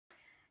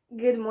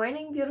Good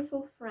morning,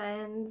 beautiful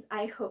friends.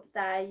 I hope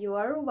that you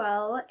are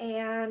well,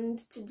 and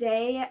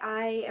today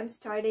I am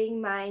starting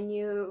my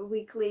new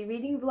weekly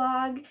reading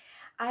vlog.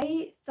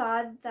 I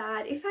thought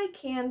that if I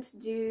can't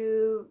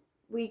do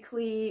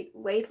weekly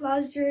weight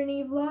loss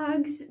journey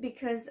vlogs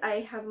because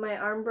I have my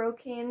arm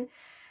broken,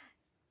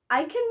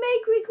 I can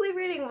make weekly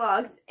reading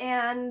vlogs,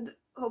 and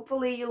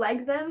hopefully you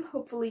like them,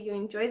 hopefully you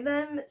enjoy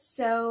them.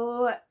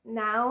 So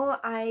now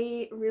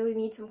I really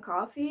need some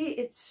coffee.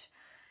 It's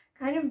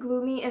kind of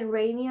gloomy and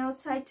rainy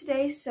outside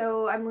today,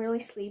 so I'm really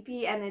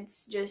sleepy, and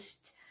it's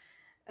just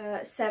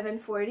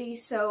 7:40,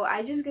 so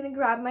I just gonna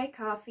grab my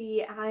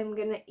coffee, I'm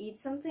gonna eat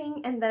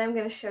something, and then I'm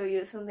gonna show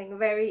you something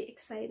very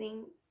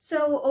exciting.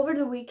 So over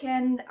the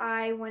weekend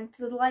I went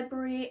to the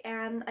library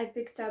and I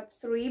picked up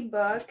 3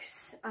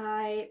 books.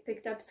 I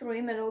picked up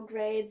 3 middle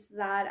grades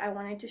that I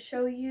wanted to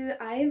show you.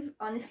 I've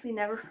honestly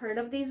never heard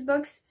of these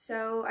books,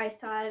 so I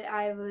thought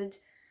I would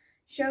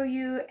show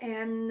you,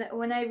 and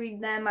when I read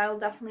them I'll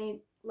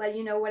definitely let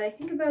you know what I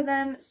think about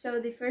them. So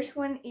the first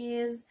one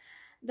is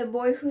The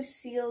Boy Who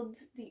Sealed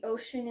the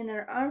Ocean in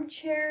Her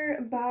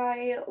Armchair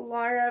by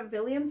Laura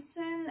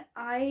Williamson.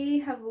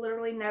 I have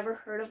literally never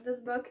heard of this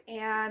book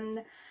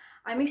and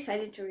I'm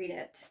excited to read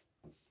it.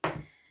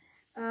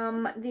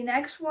 The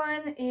next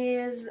one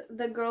is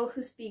The Girl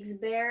Who Speaks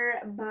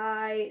Bear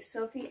by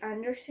Sophie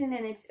Anderson,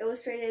 and it's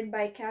illustrated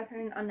by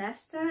Catherine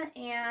Onesta,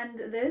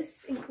 and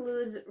this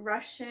includes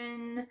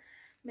Russian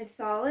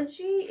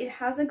mythology. It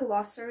has a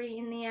glossary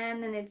in the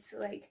end, and it's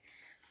like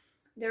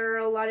there are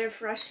a lot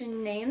of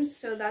Russian names,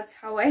 so that's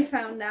how I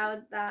found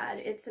out that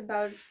it's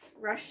about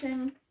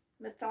Russian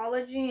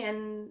mythology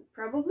and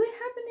probably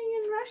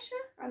happening in Russia.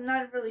 I'm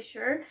not really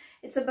sure.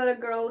 It's about a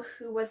girl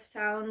who was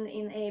found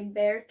in a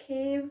bear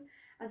cave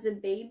as a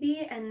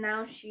baby, and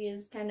now she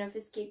is kind of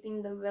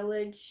escaping the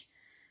village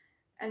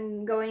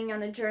and going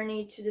on a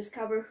journey to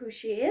discover who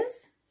she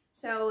is.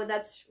 So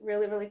that's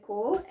really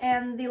cool.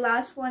 And the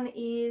last one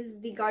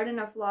is The Garden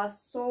of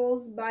Lost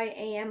Souls by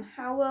A.M.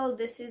 Howell.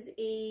 This is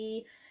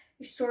a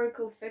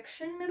historical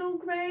fiction middle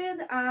grade,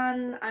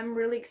 and I'm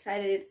really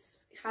excited.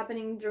 It's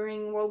happening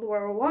during World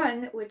War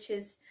I, which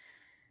is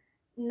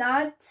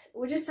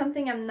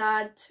something I'm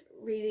not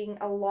reading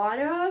a lot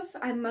of.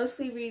 I'm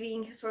mostly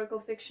reading historical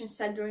fiction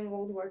set during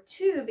World War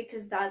II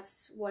because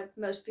that's what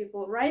most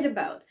people write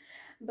about,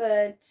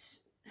 but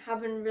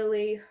haven't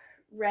really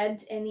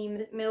read any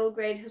middle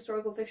grade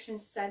historical fiction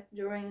set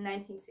during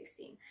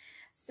 1916.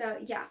 So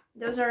yeah,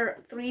 those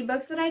are 3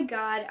 books that I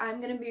got. I'm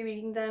gonna be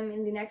reading them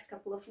in the next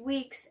couple of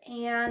weeks,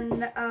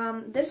 and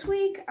this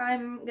week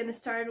I'm gonna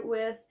start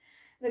with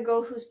The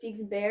Girl Who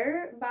Speaks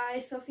Bear by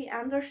Sophie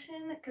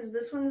Anderson, because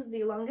this one's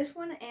the longest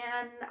one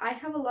and I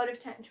have a lot of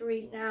time to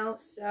read now,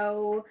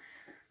 so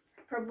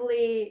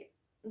probably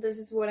this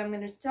is what I'm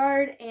gonna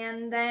start.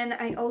 And then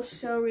I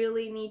also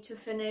really need to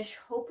finish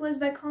Hopeless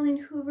by Colleen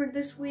Hoover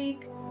this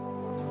week.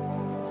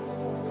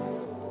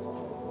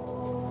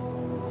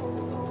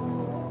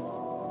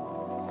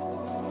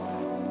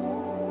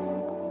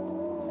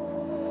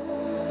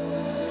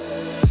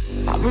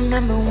 I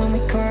remember when we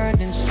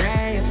couldn't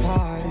stay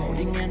apart,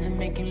 holding hands and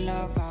making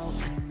love out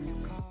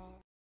in the car.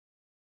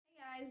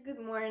 Hey guys, good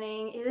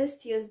morning. It is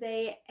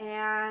Tuesday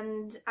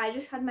and I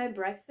just had my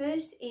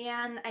breakfast,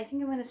 and I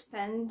think I'm gonna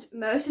spend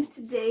most of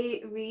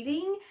today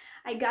reading.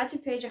 I got to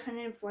page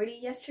 140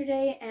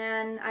 yesterday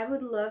and I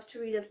would love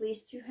to read at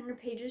least 200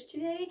 pages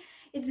today.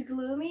 It's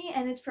gloomy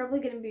and it's probably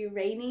gonna be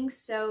raining,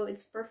 so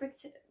it's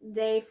perfect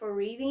day for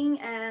reading,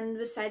 and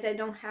besides I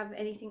don't have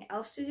anything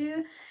else to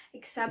do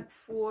except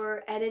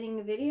for editing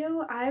a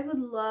video. I would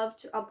love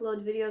to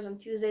upload videos on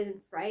Tuesdays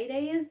and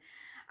Fridays.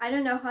 I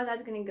don't know how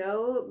that's gonna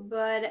go,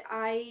 but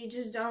I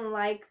just don't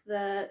like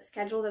the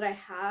schedule that I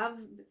have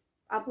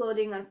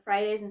uploading on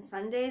Fridays and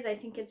Sundays. I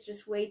think it's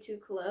just way too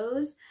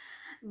close.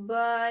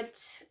 But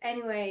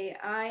anyway,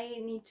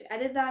 I need to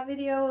edit that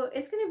video.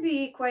 It's gonna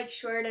be quite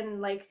short and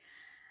like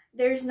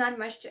there's not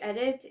much to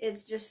edit.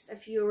 It's just a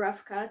few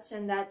rough cuts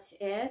and that's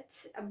it,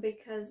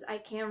 because I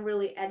can't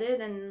really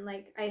edit and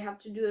like I have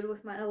to do it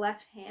with my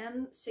left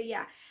hand. So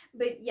yeah,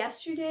 but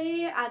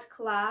yesterday at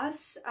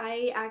class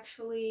I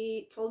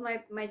actually told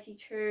my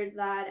teacher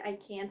that I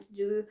can't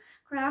do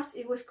crafts.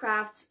 It was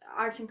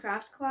arts and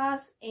crafts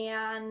class,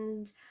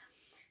 and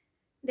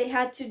they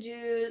had to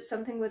do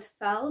something with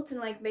felt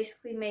and like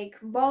basically make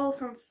ball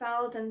from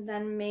felt and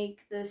then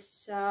make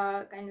this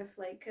kind of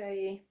like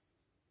a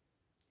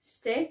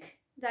stick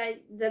that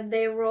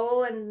they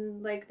roll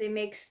and like they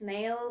make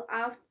snail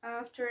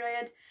after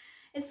it.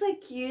 It's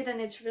like cute and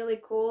it's really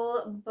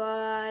cool,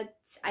 but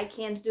I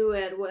can't do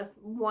it with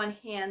one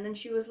hand. And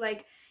she was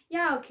like,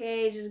 yeah,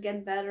 okay, just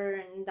get better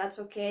and that's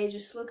okay,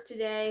 just look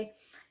today.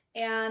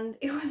 And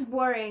it was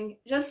boring.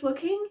 Just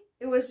looking,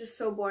 it was just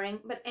so boring.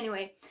 But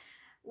anyway,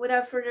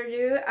 without further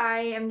ado, I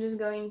am just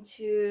going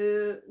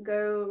to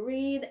go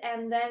read,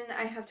 and then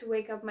I have to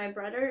wake up my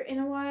brother in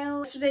a while.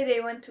 Yesterday they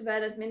went to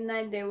bed at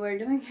midnight, they were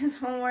doing his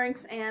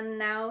homeworks, and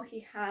now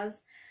he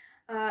has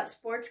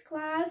sports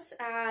class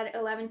at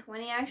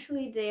 11:20.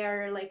 Actually, they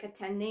are like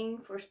attending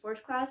for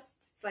sports class.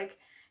 It's like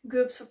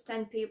groups of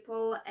 10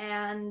 people,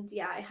 and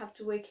yeah, I have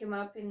to wake him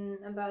up in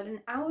about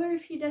an hour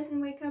if he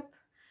doesn't wake up.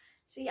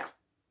 So yeah.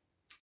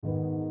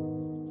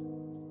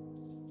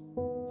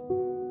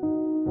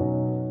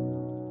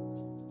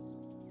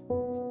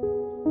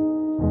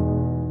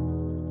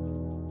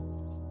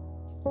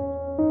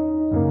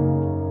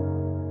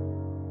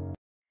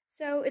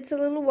 So it's a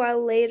little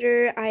while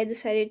later. I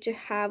decided to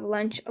have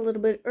lunch a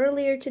little bit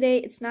earlier today.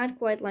 It's not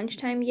quite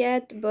lunchtime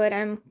yet, but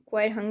I'm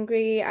quite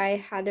hungry. I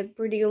had a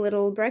pretty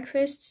little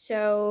breakfast,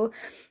 so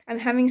I'm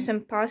having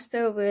some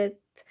pasta with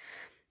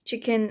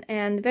chicken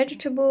and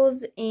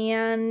vegetables,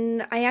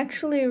 and I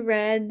actually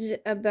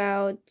read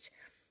about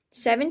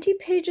 70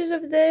 pages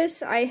of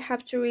this. I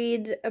have to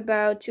read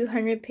about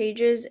 200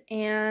 pages,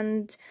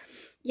 and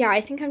yeah, I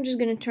think I'm just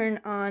gonna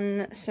turn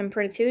on some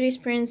productivity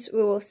sprints.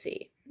 We will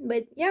see.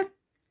 But yeah,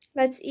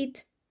 let's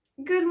eat.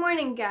 Good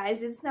morning,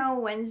 guys. It's now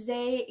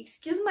Wednesday.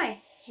 Excuse my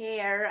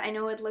hair. I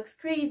know it looks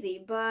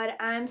crazy, but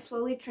I'm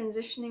slowly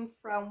transitioning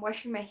from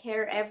washing my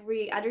hair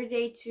every other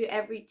day to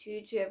every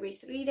 2 to every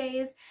 3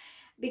 days,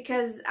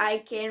 because I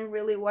can't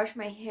really wash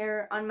my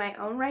hair on my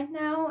own right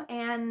now,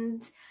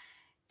 and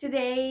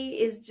today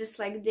is just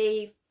like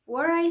day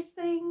 4, I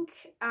think,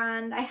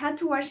 and I had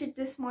to wash it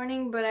this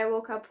morning, but I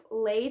woke up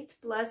late,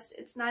 plus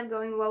it's not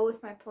going well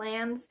with my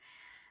plans,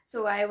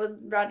 so I would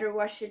rather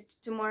wash it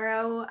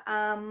tomorrow.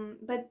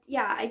 But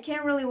yeah, I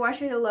can't really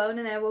wash it alone,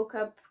 and I woke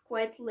up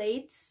quite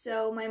late,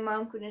 so my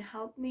mom couldn't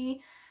help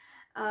me.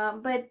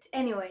 But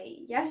anyway,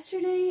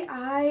 yesterday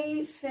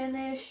I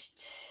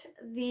finished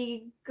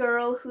The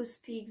Girl Who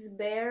Speaks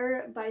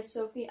Bear by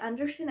Sophie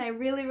Anderson. I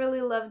really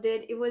loved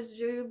it. It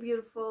was really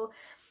beautiful,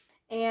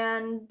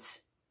 and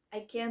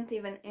I can't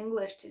even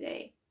English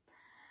today.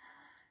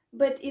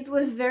 But it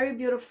was very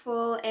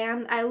beautiful,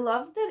 and I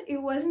love that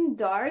it wasn't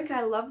dark.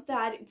 I love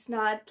that it's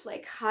not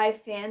like high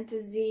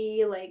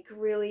fantasy, like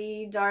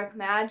really dark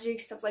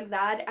magic, stuff like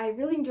that. I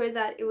really enjoyed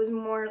that. It was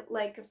more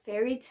like a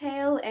fairy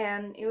tale,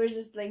 and it was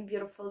just like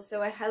beautiful.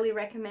 So I highly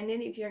recommend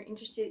it if you're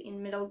interested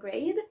in middle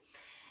grade.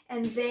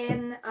 And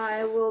then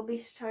I will be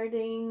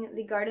starting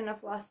The Garden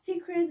of Lost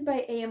Secrets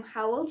by A.M.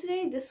 Howell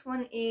today. This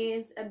one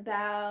is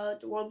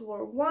about World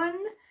War I.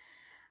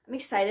 I'm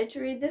excited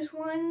to read this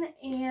one,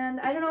 and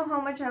I don't know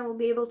how much I will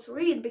be able to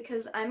read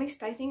because I'm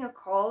expecting a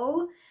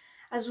call,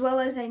 as well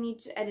as I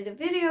need to edit a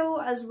video,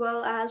 as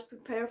well as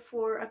prepare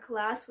for a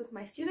class with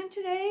my student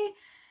today,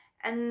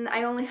 and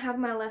I only have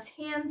my left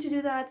hand to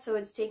do that, so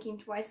it's taking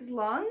twice as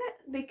long,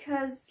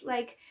 because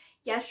like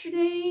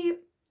yesterday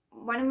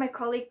one of my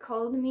colleagues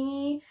called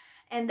me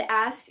and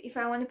asked if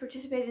I want to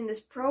participate in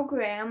this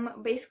program.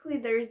 Basically,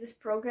 there's this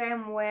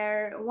program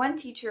where one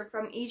teacher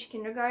from each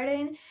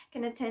kindergarten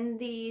can attend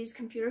these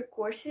computer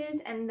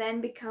courses and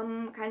then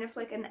become kind of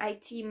like an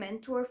IT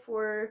mentor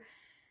for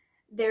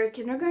their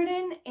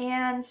kindergarten.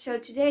 And so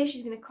today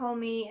she's gonna call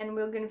me, and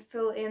we're gonna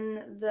fill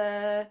in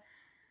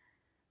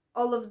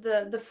all of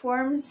the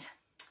forms.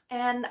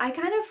 And I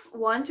kind of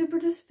want to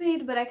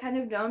participate, but I kind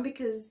of don't,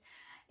 because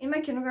in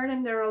my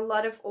kindergarten there are a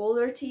lot of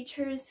older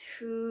teachers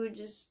who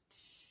just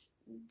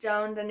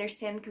don't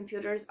understand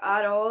computers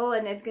at all,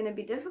 and it's gonna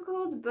be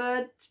difficult.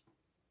 But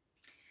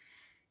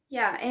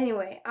yeah,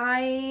 anyway,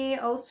 I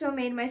also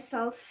made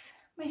myself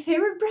my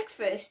favorite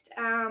breakfast.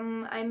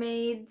 I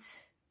made,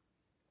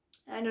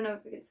 I don't know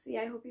if you could see,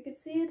 I hope you could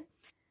see it.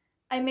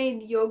 I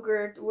made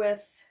yogurt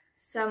with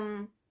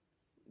some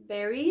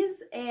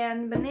berries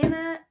and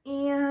banana,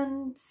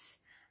 and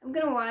I'm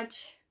gonna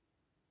watch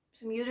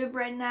some YouTube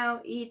right now,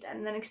 eat,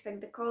 and then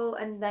expect the call,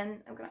 and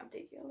then I'm gonna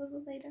update you a little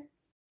bit later.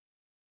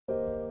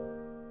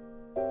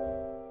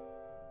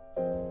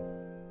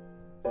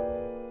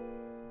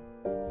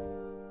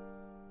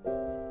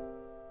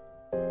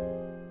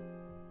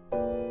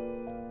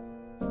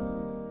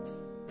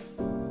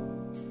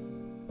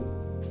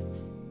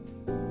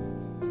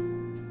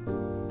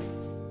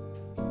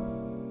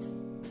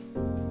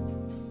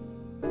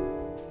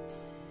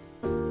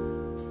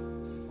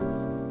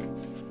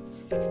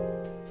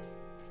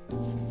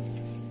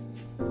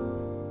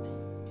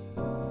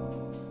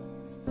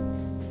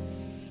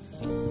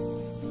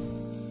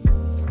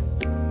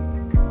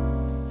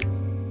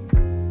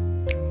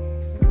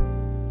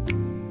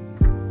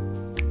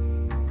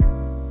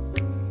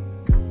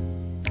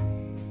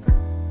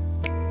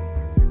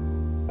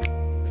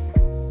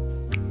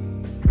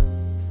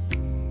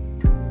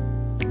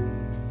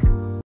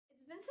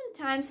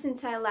 Time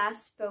since I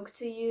last spoke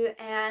to you,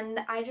 and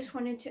I just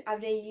wanted to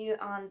update you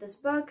on this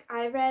book.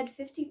 I read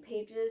 50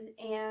 pages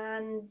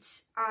and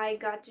I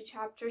got to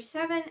chapter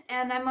 7,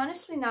 and I'm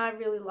honestly not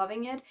really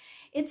loving it.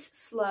 It's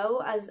slow,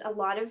 as a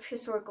lot of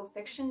historical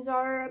fictions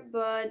are,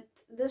 but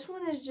this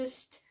one is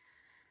just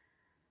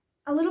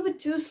a little bit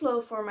too slow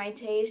for my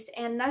taste,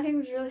 and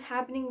nothing's really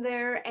happening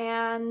there.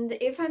 And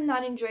if I'm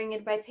not enjoying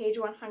it by page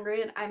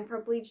 100, I'm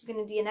probably just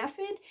gonna DNF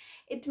it.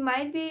 It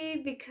might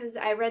be because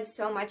I read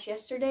so much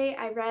yesterday.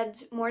 I read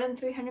more than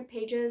 300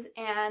 pages,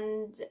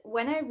 and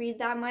when I read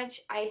that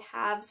much, I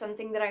have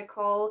something that I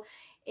call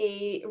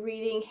a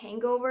reading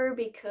hangover,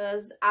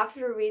 because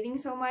after reading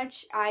so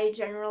much, I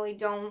generally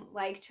don't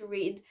like to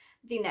read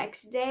the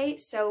next day,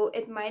 so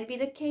it might be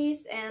the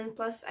case. And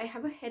plus I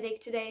have a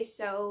headache today,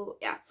 so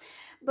yeah.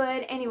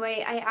 But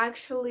anyway, I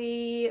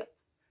actually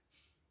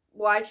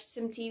watched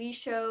some TV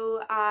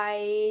show.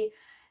 I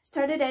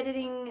started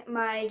editing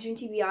my June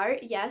TBR.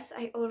 Yes,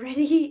 I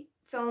already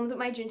filmed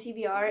my June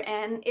TBR,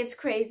 and it's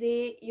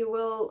crazy.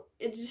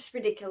 It's just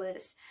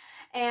ridiculous.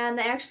 And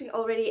I actually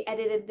already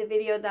edited the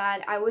video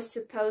that I was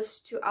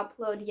supposed to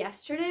upload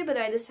yesterday, but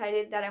I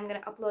decided that I'm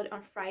gonna upload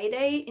on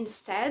Friday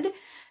instead.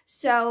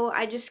 So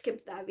I just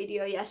skipped that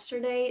video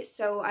yesterday,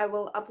 so I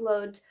will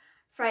upload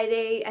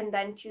Friday and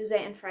then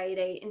Tuesday and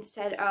Friday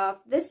instead of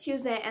this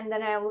Tuesday, and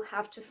then I will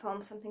have to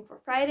film something for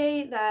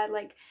Friday that,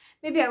 like,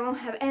 maybe I won't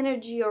have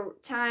energy or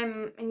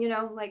time, and you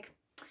know, like,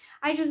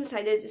 I just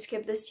decided to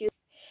skip this Tuesday.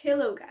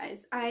 Hello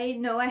guys, I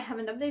know I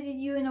haven't updated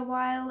you in a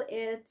while.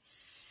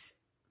 It's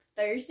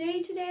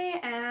Thursday today,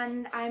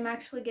 and I'm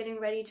actually getting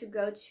ready to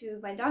go to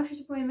my doctor's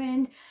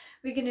appointment.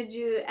 We're gonna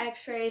do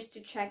x-rays to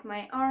check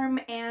my arm,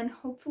 and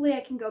hopefully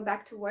I can go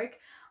back to work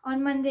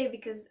on Monday,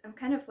 because I'm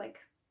kind of like,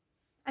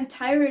 I'm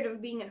tired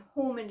of being at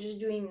home and just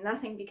doing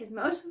nothing, because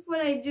most of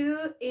what I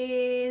do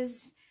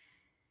is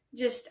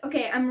just,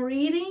 okay, I'm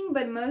reading,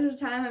 but most of the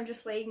time I'm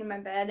just laying in my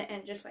bed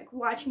and just like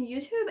watching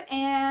YouTube.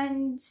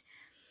 And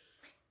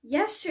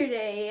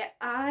yesterday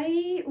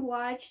I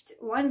watched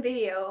one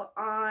video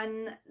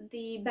on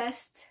the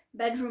best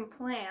bedroom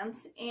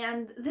plants,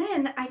 and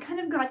then I kind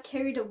of got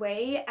carried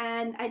away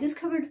and I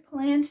discovered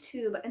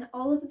PlantTube and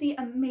all of the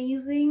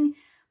amazing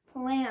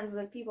plans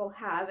that people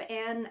have,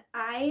 and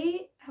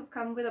I have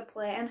come with a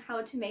plan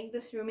how to make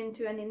this room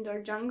into an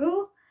indoor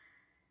jungle.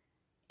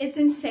 It's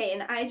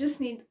insane. I just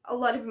need a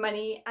lot of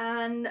money,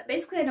 and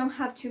basically I don't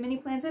have too many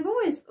plants. I've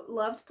always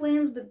loved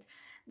plants, but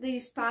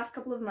these past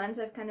couple of months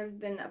I've kind of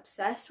been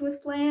obsessed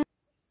with plants.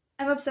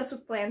 I'm obsessed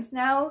with plants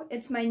now.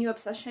 It's my new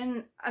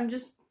obsession.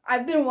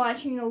 I've been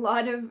watching a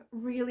lot of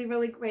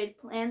really great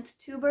plant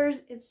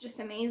tubers. It's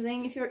just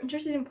amazing. If you're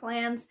interested in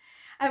plants,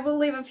 I will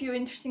leave a few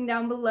interesting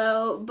down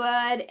below.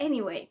 But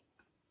anyway,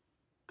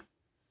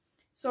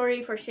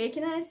 sorry for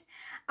shakiness.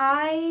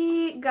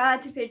 I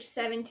got to page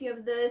 70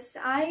 of this.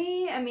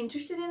 I am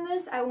interested in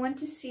this. I want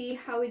to see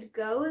how it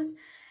goes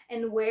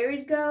and where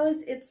it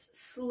goes. It's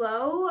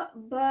slow,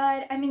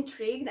 but I'm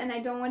intrigued, and I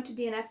don't want to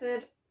DNF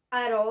it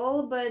at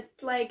all, but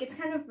like, it's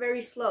kind of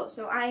very slow,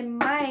 so I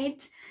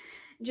might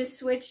just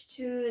switch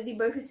to The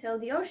Boy Who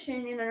Sailed the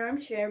Ocean in an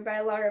Armchair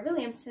by Laura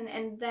Williamson,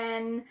 and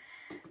then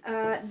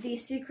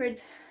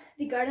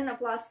The Garden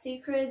of Lost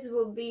Secrets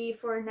will be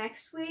for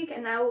next week,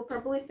 and I will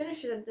probably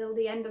finish it until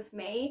the end of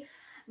May,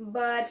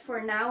 but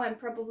for now I'm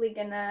probably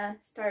gonna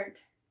start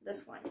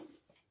this one.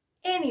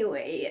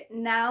 Anyway,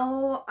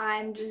 now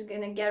I'm just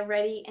gonna get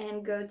ready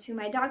and go to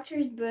my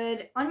doctor's,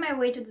 but on my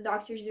way to the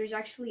doctor's there's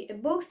actually a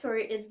bulk store.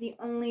 It's the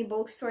only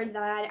bulk store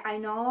that I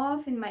know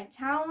of in my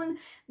town.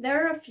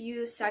 There are a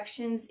few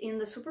sections in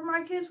the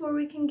supermarkets where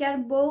we can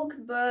get bulk,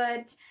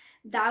 but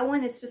that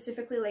one is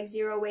specifically like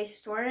zero waste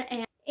store,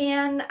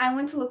 and I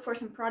went to look for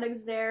some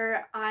products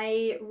there.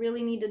 I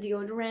really need a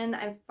deodorant.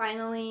 I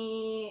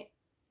finally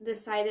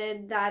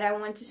decided that I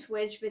want to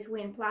switch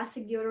between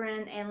plastic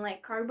deodorant and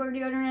like cardboard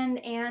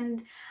deodorant,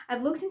 and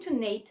I've looked into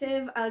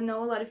Native. I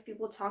know a lot of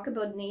people talk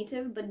about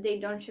Native, but they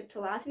don't ship to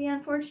Latvia,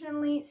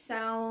 unfortunately,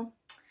 so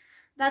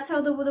that's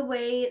out of the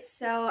way.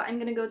 So I'm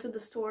gonna go to the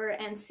store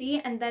and see,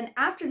 and then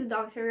after the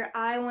doctor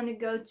I want to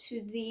go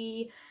to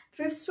the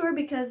thrift store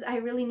because I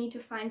really need to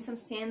find some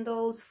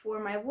sandals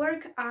for my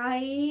work.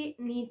 I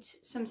need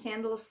some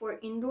sandals for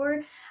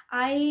indoor.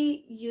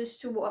 I used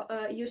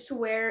to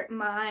wear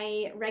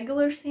my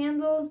regular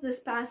sandals this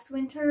past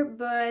winter,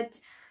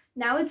 but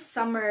now it's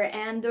summer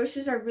and those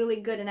shoes are really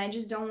good, and I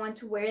just don't want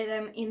to wear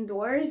them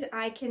indoors.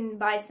 I can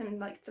buy some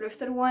like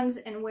thrifted ones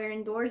and wear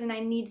indoors, and I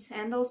need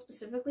sandals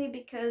specifically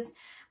because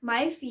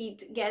my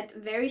feet get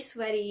very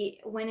sweaty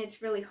when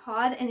it's really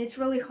hot, and it's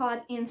really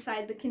hot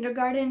inside the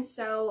kindergarten,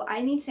 so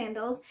I need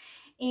sandals.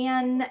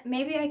 And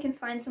maybe I can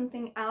find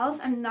something else.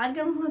 I'm not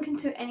gonna look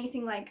into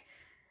anything like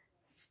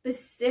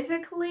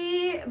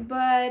specifically,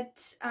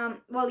 but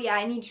well, yeah,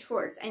 I need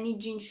shorts. I need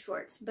jean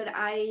shorts, but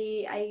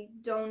I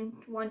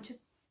don't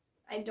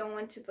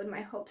want to put my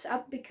hopes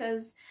up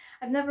because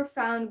I've never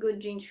found good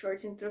jean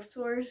shorts in thrift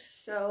stores,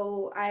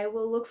 so I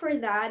will look for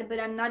that, but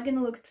I'm not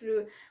gonna look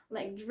through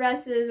like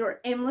dresses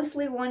or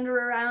aimlessly wander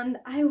around.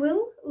 I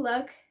will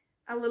look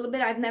a little bit.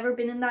 I've never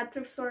been in that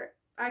thrift store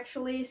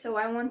actually, so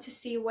I want to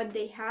see what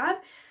they have.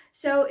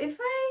 So if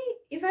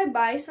I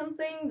buy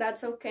something,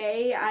 that's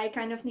okay. I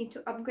kind of need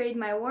to upgrade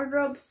my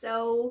wardrobe,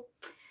 so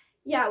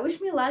yeah, wish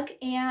me luck,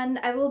 and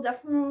I will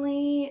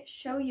definitely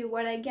show you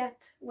what I get.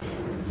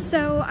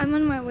 So I'm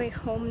on my way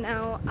home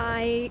now.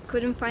 I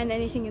couldn't find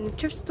anything in the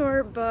thrift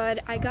store,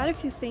 but I got a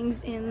few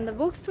things in the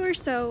bulk store,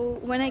 so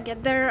when I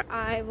get there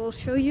I will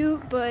show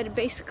you, but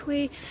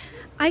basically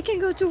I can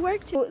go to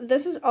work too.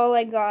 This is all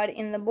I got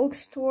in the bulk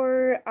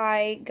store.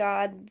 I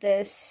got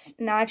this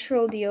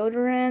natural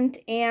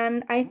deodorant,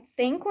 and I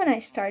think when I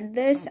start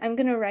this I'm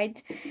gonna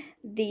write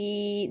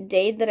the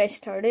date that I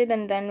started,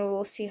 and then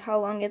we'll see how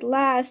long it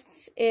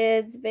lasts.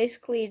 It's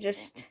basically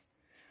just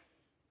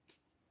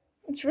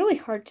it's really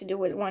hard to do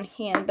with one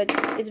hand, but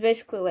it's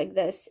basically like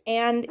this.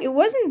 And it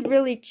wasn't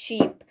really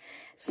cheap,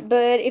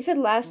 but if it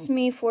lasts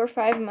me 4 or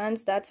 5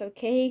 months, that's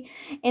okay.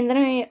 And then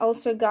I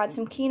also got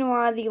some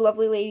quinoa. The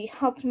lovely lady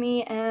helped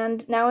me,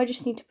 and now I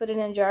just need to put it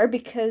in a jar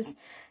because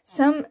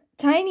some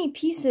tiny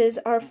pieces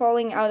are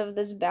falling out of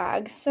this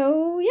bag.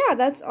 So yeah,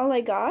 that's all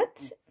I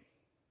got.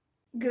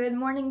 Good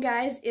morning,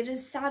 guys. It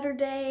is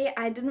Saturday.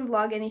 I didn't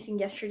vlog anything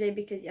yesterday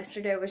because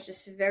yesterday was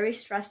just a very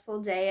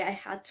stressful day. I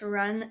had to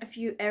run a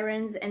few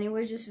errands and it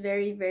was just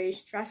very, very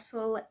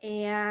stressful,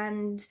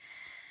 and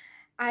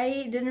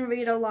I didn't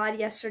read a lot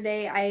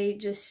yesterday. I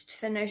just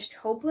finished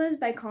Hopeless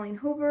by Colleen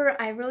Hoover.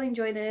 I really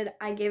enjoyed it.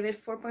 I gave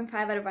it 4.5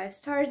 out of 5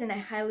 stars and I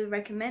highly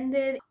recommend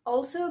it.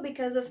 Also,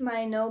 because of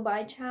my no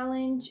buy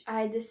challenge,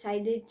 I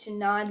decided to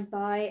not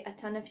buy a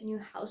ton of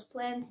new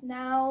houseplants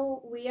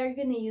now. We are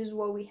gonna use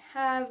what we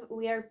have.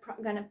 We are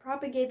gonna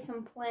propagate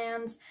some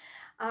plants.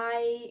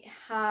 I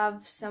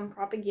have some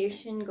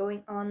propagation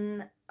going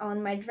on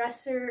my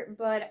dresser,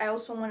 but I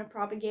also want to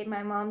propagate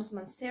my mom's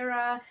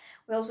monstera.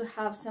 We also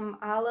have some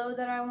aloe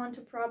that I want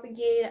to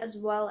propagate, as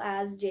well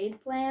as jade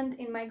plant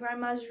in my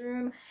grandma's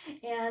room.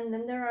 And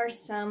then there are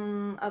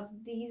some of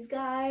these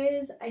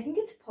guys. I think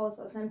it's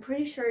pothos. I'm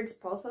pretty sure it's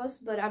pothos,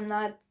 but I'm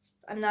not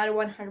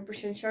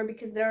 100% sure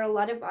because there are a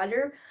lot of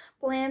other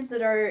plants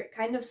that are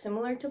kind of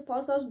similar to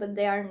pothos, but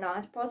they are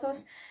not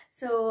pothos.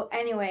 So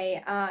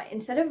anyway,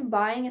 instead of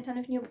buying a ton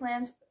of new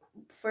plants,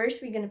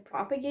 first we're gonna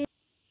propagate.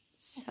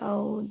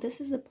 So this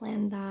is a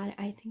plant that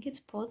I think it's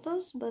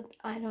pothos, but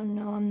I don't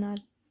know, I'm not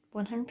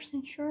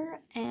 100% sure.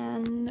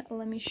 And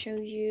let me show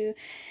you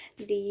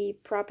the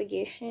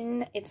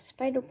propagation. It's a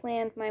spider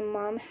plant. My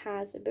mom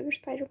has a bigger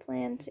spider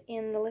plant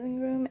in the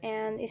living room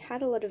and it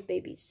had a lot of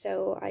babies,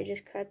 so I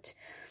just cut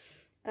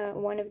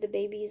one of the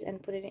babies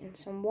and put it in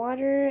some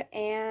water.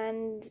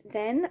 And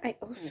then I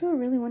also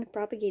really want to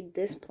propagate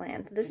this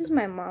plant. This is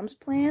my mom's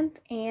plant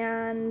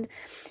and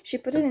she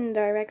put it in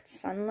direct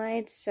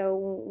sunlight, so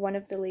one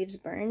of the leaves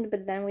burned,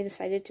 but then we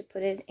decided to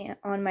put it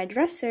on my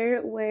dresser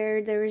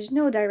where there is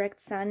no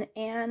direct sun,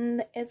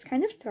 and it's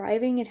kind of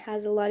thriving. It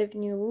has a lot of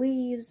new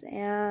leaves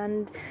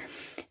and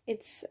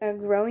it's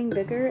growing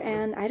bigger,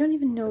 and I don't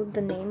even know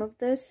the name of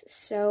this,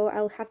 so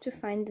I'll have to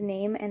find the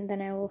name and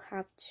then I will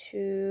have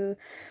to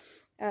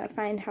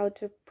find how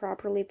to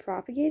properly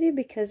propagate it,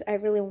 because I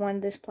really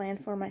want this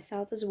plant for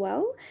myself as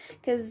well,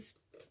 because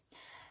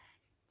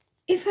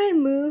if I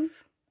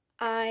move,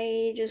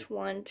 I just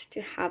want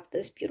to have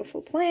this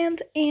beautiful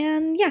plant.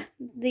 And yeah,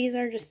 these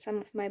are just some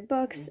of my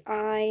books.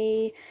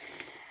 I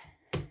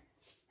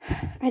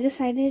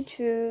decided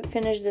to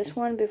finish this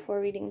one before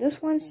reading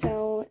this one,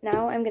 so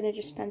now I'm gonna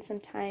just spend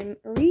some time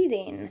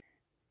reading.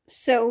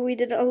 So we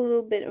did a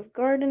little bit of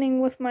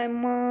gardening with my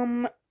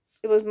mom.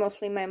 It was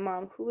mostly my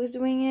mom who was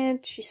doing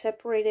it. She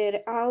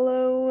separated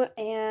aloe,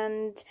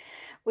 and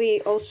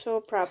we also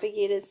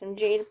propagated some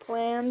jade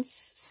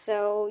plants.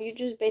 So you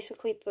just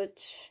basically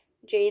put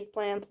jade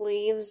plant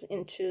leaves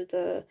into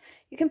the,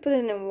 you can put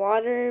it in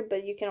water,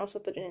 but you can also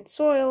put it in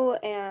soil,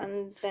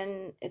 and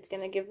then it's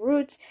gonna give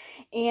roots.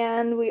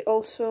 And we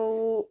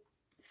also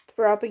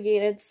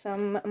propagated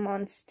some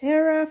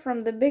monstera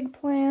from the big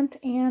plant,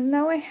 and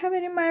now I have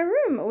it in my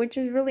room, which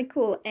is really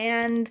cool.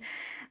 And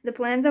the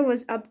plant that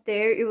was up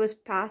there, it was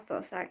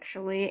pothos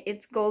actually.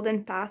 It's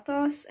golden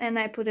pothos, and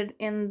I put it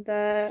in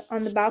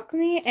on the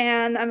balcony,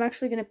 and I'm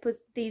actually gonna put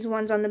these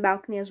ones on the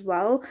balcony as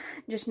well,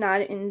 just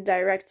not in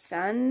direct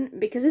sun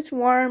because it's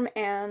warm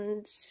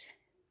and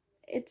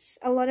it's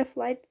a lot of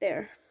light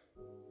there.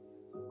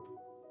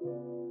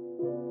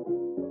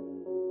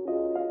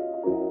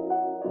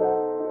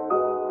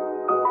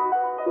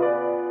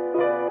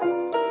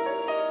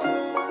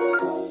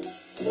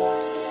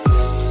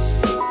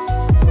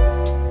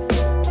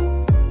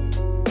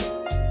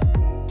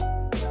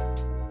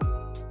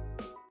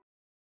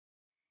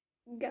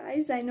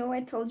 Guys, I know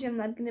I told you I'm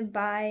not gonna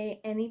buy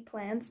any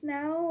plants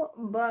now,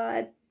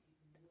 but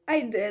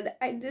I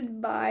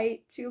did buy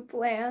 2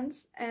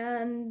 plants,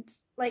 and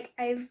like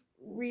I've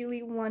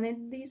really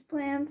wanted these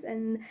plants,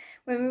 and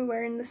when we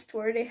were in the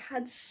store they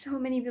had so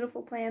many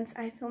beautiful plants.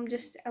 I filmed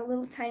just a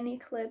little tiny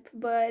clip,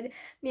 but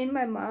me and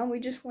my mom, we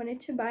just wanted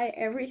to buy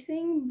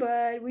everything,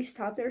 but we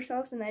stopped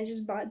ourselves and I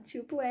just bought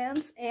 2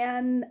 plants.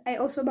 And I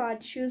also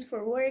bought shoes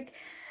for work,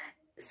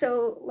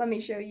 so let me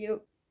show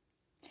you.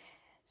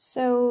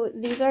 So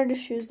these are the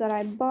shoes that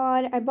I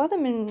bought. I bought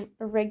them in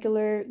a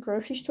regular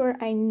grocery store.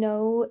 I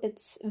know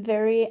it's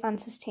very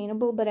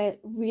unsustainable, but I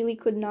really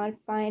could not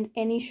find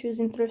any shoes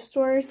in thrift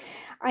stores.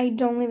 I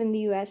don't live in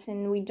the US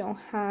and we don't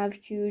have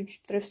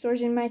huge thrift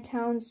stores in my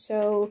town,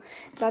 so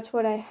that's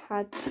what I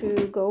had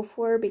to go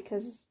for,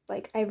 because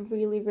like I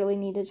really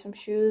needed some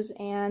shoes,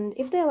 and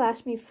if they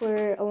last me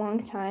for a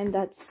long time,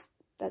 that's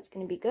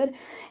gonna be good.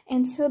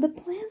 And so the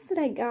plants that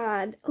I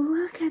got,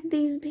 look at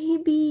these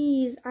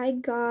babies. I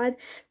got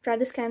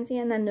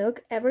Tradescantia Nanook.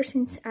 Ever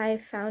since I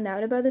found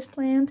out about this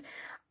plant,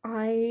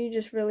 I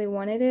just really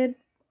wanted it.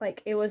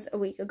 Like, it was a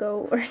week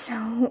ago or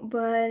so,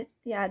 but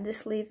yeah,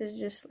 this leaf is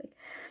just like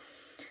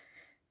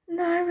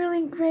not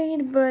really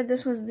great, but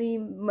this was the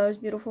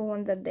most beautiful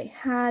one that they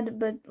had.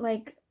 But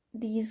like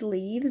these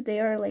leaves, they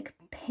are like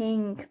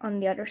pink on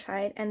the other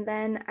side. And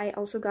then I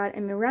also got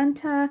a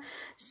Miranta,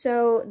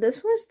 so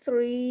this was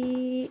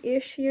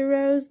 3-ish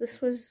euros.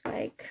 This was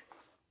like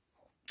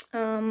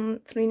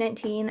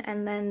 3.19,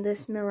 and then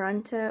this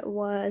Miranta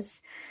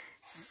was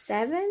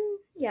 7.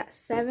 Yeah,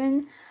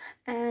 7.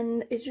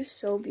 And it's just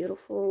so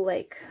beautiful.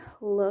 Like,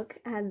 look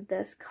at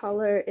this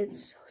color,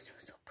 it's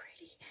so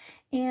pretty.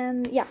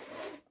 And yeah,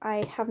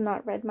 I have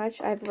not read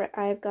much.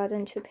 I've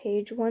gotten to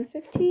page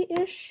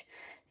 150-ish,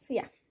 so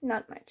yeah,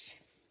 not much.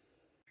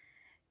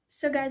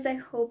 So guys, I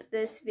hope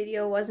this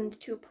video wasn't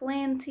too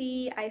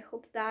planty. I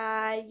hope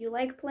that you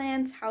like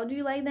plants. How do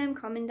you like them?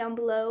 Comment down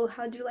below.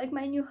 How do you like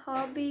my new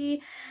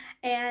hobby?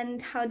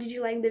 And how did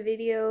you like the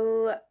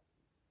video?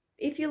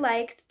 If you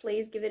liked,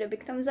 please give it a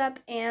big thumbs up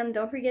and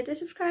don't forget to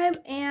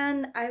subscribe,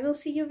 and I will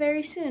see you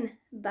very soon.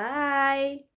 Bye!